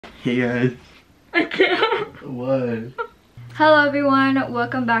Hey guys. I can't. What? Hello everyone,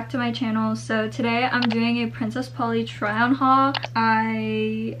 welcome back to my channel. So today I'm doing a Princess Polly try-on haul.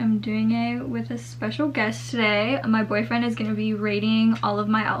 I am doing it with a special guest today. My boyfriend is going to be rating all of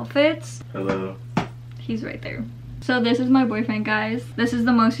my outfits. Hello. He's right there. So this is my boyfriend, guys. This is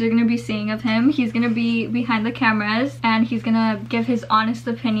the most you're going to be seeing of him. He's going to be behind the cameras and he's going to give his honest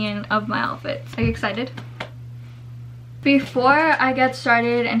opinion of my outfits. Are you excited? Before I get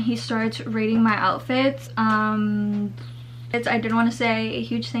started and he starts rating my outfits, I did want to say a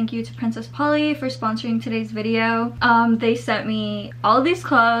huge thank you to Princess Polly for sponsoring today's video. They sent me all of these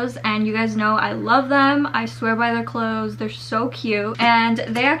clothes and you guys know I love them. I swear by their clothes. They're so cute. And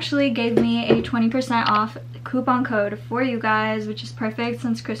they actually gave me a 20% off coupon code for you guys, which is perfect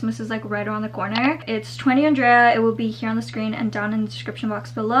since Christmas is like right around the corner. It's 20 Andrea. It will be here on the screen and down in the description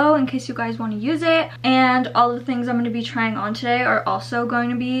box below in case you guys want to use it. And all the things I'm going to be trying on today are also going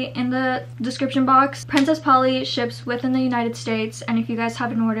to be in the description box. Princess Polly ships within the United States, and if you guys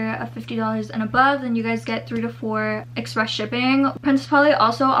have an order of $50 and above, then you guys get 3 to 4 express shipping. Princess Polly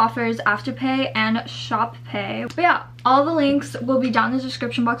also offers Afterpay and Shop Pay. But yeah, all the links will be down in the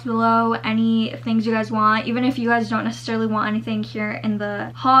description box below. Any things you guys want, even if you guys don't necessarily want anything here in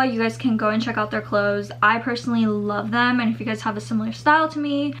the haul, you guys can go and check out their clothes. I personally love them, and if you guys have a similar style to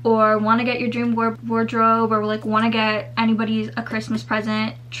me or want to get your dream wardrobe or like want to get anybody a Christmas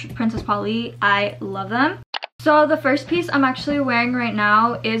present, Princess Polly, I love them. So the first piece I'm actually wearing right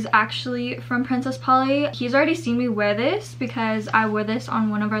now is actually from Princess Polly. He's already seen me wear this because I wore this on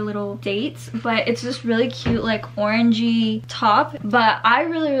one of our little dates, but it's this really cute like orangey top. But I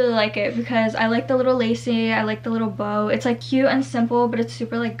really like it because I like the little lacy, I like the little bow. It's like cute and simple, but it's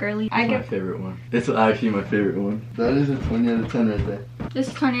super like girly. It's my favorite one. It's actually my favorite one. That is a 20 out of 10 right there. This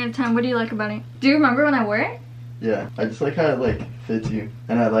is 20 out of 10. What do you like about it? Do you remember when I wore it? Yeah, I just like how it like fits you,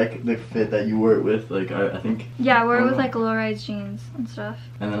 and I like the fit that you wore it with. Like I think. Yeah, I wore it with like low-rise jeans and stuff.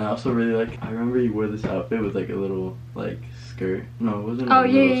 And then I also really like. I remember you wore this outfit with like a little like skirt. No, it wasn't. Oh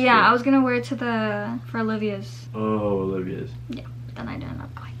yeah. I was gonna wear it for Olivia's. Oh, Olivia's. Yeah, but then I didn't end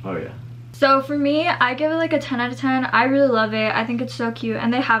up going. Oh yeah. So for me, I give it like a 10 out of 10. I really love it. I think it's so cute,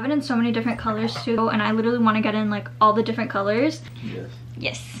 and they have it in so many different colors too, and I literally want to get in like all the different colors.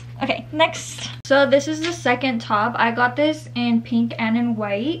 Yes. Okay, next. So this is the second top. I got this in pink and in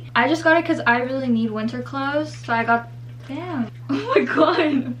white. I just got it because I really need winter clothes. So I got, damn. Oh my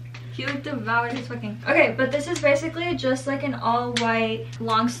god. He like devoured his fucking. Okay, but this is basically just like an all white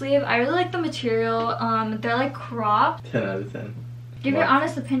long sleeve. I really like the material. They're like cropped. 10 out of 10. Give your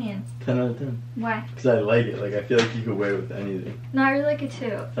honest opinion. 10 out of 10. Why? Because I like it. Like I feel like you could wear it with anything. No, I really like it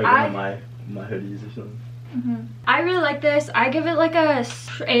too. Like one of my hoodies or something. I really like this. I give it like a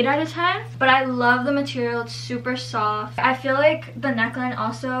 8 out of 10, but I love the material. It's super soft. I feel like the neckline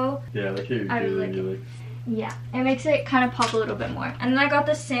also, yeah, like you're I really like it. Yeah, it makes it kind of pop a little bit more. And then I got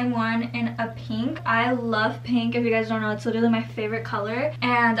the same one in a pink. I love pink. If you guys don't know, it's literally my favorite color,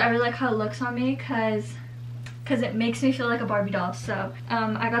 and I really like how it looks on me because it makes me feel like a Barbie doll. So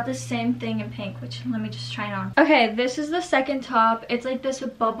I got the same thing in pink, which let me just try it on. Okay, this is the second top. It's like this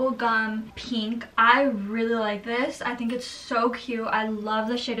bubblegum pink. I really like this. I think it's so cute. I love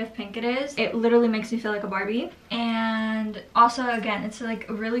the shade of pink it is. It literally makes me feel like a Barbie. And also, again, it's like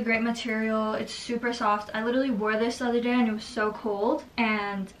a really great material. It's super soft. I literally wore this the other day and it was so cold,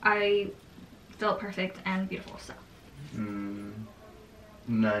 and I felt perfect and beautiful. So 9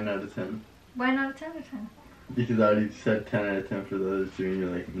 out of 10. Why not a 10 out of 10? Because I already said 10 out of 10 for the other two, and you're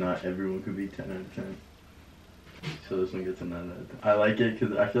like, not everyone could be 10 out of 10. So this one gets a 9 out of 10. I like it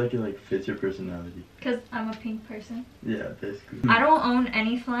because I feel like it like fits your personality. Because I'm a pink person? Yeah, basically. I don't own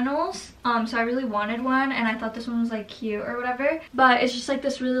any flannels, so I really wanted one, and I thought this one was like cute or whatever. But it's just like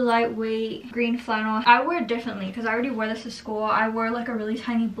this really lightweight green flannel. I wear it differently because I already wore this to school. I wore like a really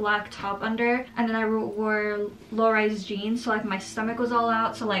tiny black top under, and then I wore low-rise jeans, so like my stomach was all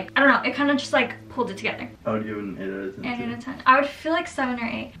out. So like, I don't know, it kind of just like pulled it together. I would give it an 8 out of 10. 8 out of 10. I would feel like 7 or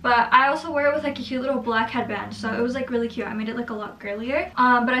 8. But I also wear it with like a cute little black headband, so it was like really cute. I made it like a lot girlier.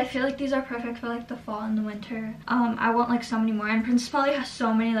 But I feel like these are perfect for like the fall and the winter. I want like so many more, and Princess Polly has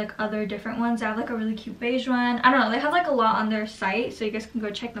so many like other different ones. They have like a really cute beige one. I don't know, they have like a lot on their site, so you guys can go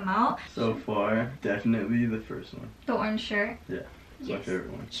check them out. So far, definitely the first one. The orange shirt. Yeah, it's my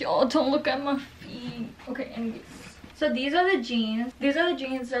favorite one. Y'all, don't look at my feet. Okay, anyways. So these are the jeans.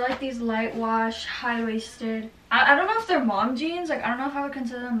 They're like these light wash, high-waisted. I don't know if they're mom jeans. Like, I don't know if I would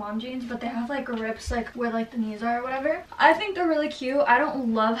consider them mom jeans, but they have like rips like where like the knees are or whatever. I think they're really cute. I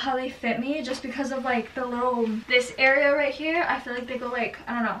don't love how they fit me just because of like the little, this area right here. I feel like they go like,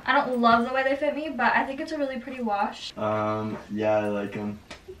 I don't know. I don't love the way they fit me, but I think it's a really pretty wash. Yeah, I like them.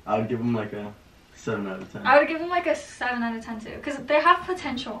 I would give them like a 7 out of 10. I would give them like a 7 out of 10 too, because they have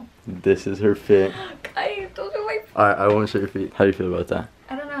potential. This is her fit. Guys, those are my... Alright, I want to show your feet. How do you feel about that?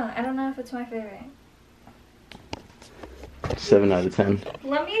 I don't know. I don't know if it's my favorite. 7 out of 10.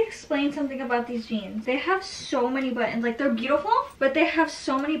 Let me explain something about these jeans. They have so many buttons. Like, they're beautiful, but they have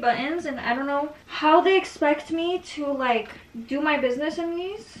so many buttons, and I don't know how they expect me to like do my business in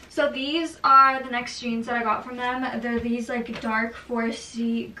these. So these are the next jeans that I got from them. They're these like dark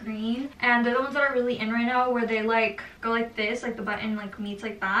foresty green, and they're the ones that are really in right now, where they like go like this, like the button like meets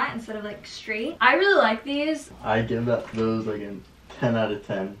like that instead of like straight. I really like these. I give those like a 10 out of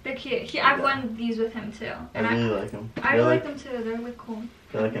 10. They're cute. I've worn these with him too. And I really like them. I really like them too. They're really cool.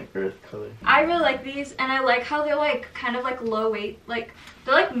 They're like an earth color. I really like these, and I like how they're like kind of like low weight. Like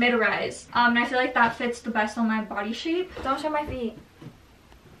they're like mid-rise. And I feel like that fits the best on my body shape. Don't show my feet.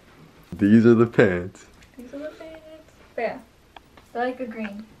 These are the pants. These are the pants. But yeah, they're like a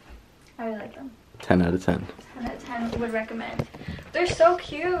green. I really like them. 10 out of 10. 10 out of 10 would recommend. They're so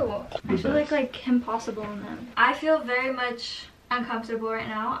cute. I feel like impossible in them. I feel very much uncomfortable right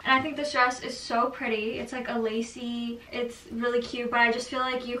now, and I think this dress is so pretty. It's like a lacy, it's really cute, but I just feel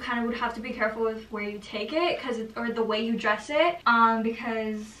like you kind of would have to be careful with where you take it, or the way you dress it,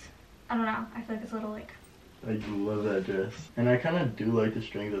 because I don't know, I feel like it's a little like... I love that dress, and I kind of do like the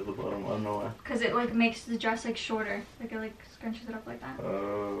strings at the bottom. I don't know why. Because it like makes the dress like shorter, like it like scrunches it up like that.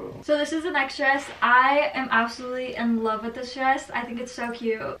 Oh. So this is the next dress. I am absolutely in love with this dress. I think it's so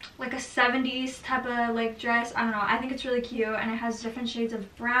cute, like a 70s type of like dress. I don't know, I think it's really cute, and it has different shades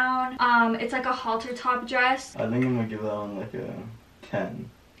of brown. It's like a halter top dress. I think I'm gonna give that one like a 10.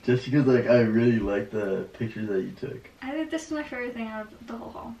 Just because like I really like the pictures that you took. I think this is my favorite thing out of the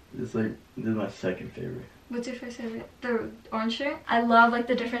whole haul. It's like, this is my second favorite. What's your first favorite? The orange shirt? I love like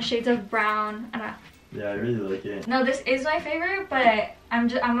the different shades of brown. I don't know. Yeah, I really like it. No, this is my favorite, but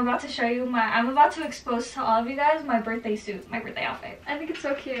I'm about to show you I'm about to expose to all of you guys my birthday suit, my birthday outfit. I think it's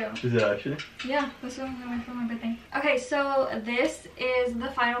so cute. Is it actually? Yeah, this one I went for my birthday. Okay, so this is the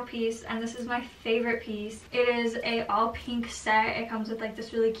final piece, and this is my favorite piece. It is a all pink set. It comes with like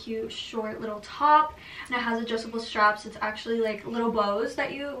this really cute short little top, and it has adjustable straps. It's actually like little bows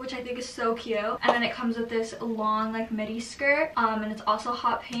which I think is so cute. And then it comes with this long like midi skirt, and it's also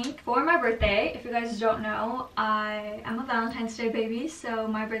hot pink. For my birthday, if you guys don't know, I am a Valentine's Day baby, so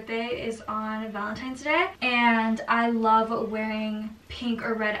my birthday is on Valentine's Day, and I love wearing pink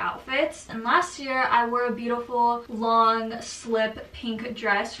or red outfits. And last year I wore a beautiful long slip pink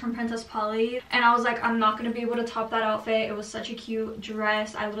dress from Princess Polly, and I was like, I'm not gonna be able to top that outfit. It was such a cute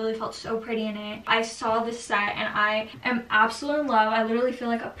dress. I literally felt so pretty in it. I saw this set and I am absolutely in love. I literally feel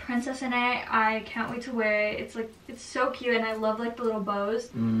like a princess in it. I can't wait to wear it. It's like, it's so cute, and I love like the little bows.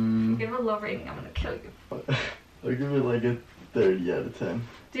 Give it a low rating, I'm gonna kill you. I'll give it like a 30 out of 10.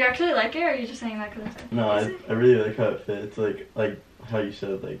 Do you actually like it, or are you just saying that because it's... No, I really like how it fits. Like how you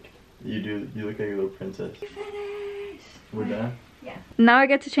said, like you look like a little princess. You finished. We're done? Yeah. Now I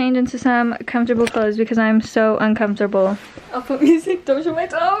get to change into some comfortable clothes because I'm so uncomfortable. I'll put music, don't show my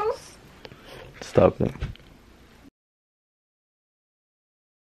toes. Stop it.